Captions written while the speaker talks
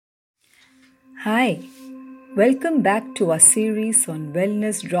Hi, welcome back to our series on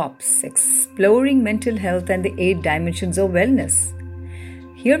Wellness Drops, exploring mental health and the 8 dimensions of wellness.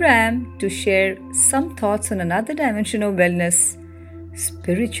 Here I am to share some thoughts on another dimension of wellness,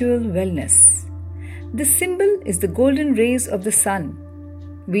 spiritual wellness. The symbol is the golden rays of the sun.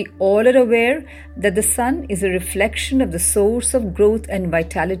 We all are aware that the sun is a reflection of the source of growth and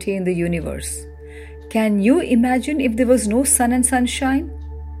vitality in the universe. Can you imagine if there was no sun and sunshine?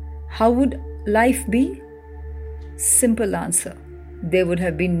 How would life be? Simple answer. There would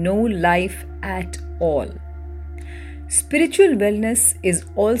have been no life at all. Spiritual wellness is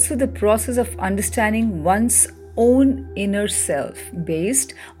also the process of understanding one's own inner self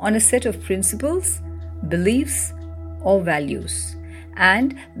based on a set of principles, beliefs, or values.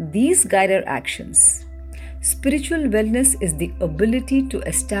 And these guide our actions. Spiritual wellness is the ability to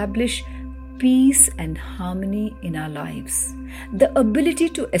establish peace and harmony in our lives. The ability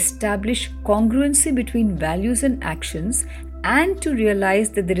to establish congruency between values and actions, and to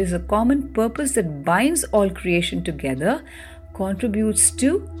realize that there is a common purpose that binds all creation together, contributes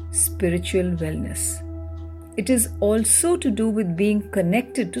to spiritual wellness. It is also to do with being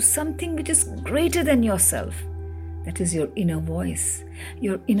connected to something which is greater than yourself. That is your inner voice,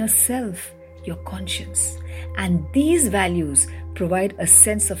 your inner self, your conscience. And these values provide a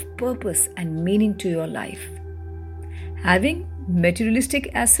sense of purpose and meaning to your life. Having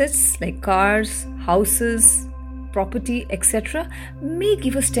materialistic assets like cars, houses, property, etc. may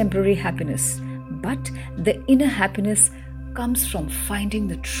give us temporary happiness, but the inner happiness comes from finding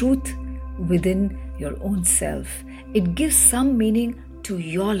the truth within your own self. It gives some meaning to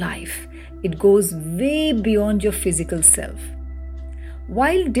your life. It goes way beyond your physical self.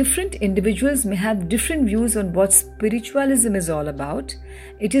 While different individuals may have different views on what spiritualism is all about,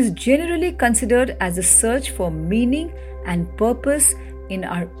 it is generally considered as a search for meaning and purpose in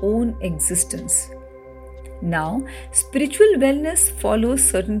our own existence. Now, spiritual wellness follows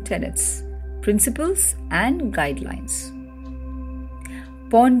certain tenets, principles, and guidelines.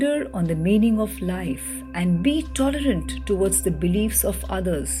 Ponder on the meaning of life and be tolerant towards the beliefs of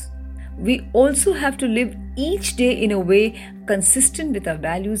others. We also have to live each day in a way consistent with our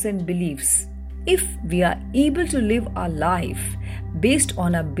values and beliefs. If we are able to live our life based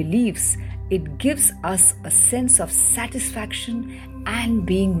on our beliefs, it gives us a sense of satisfaction and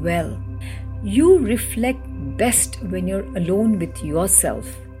being well. You reflect best when you're alone with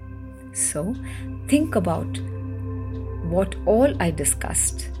yourself. So, think about what all I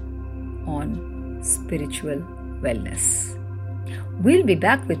discussed on spiritual wellness. We'll be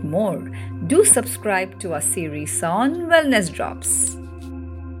back with more. Do subscribe to our series on Wellness Drops.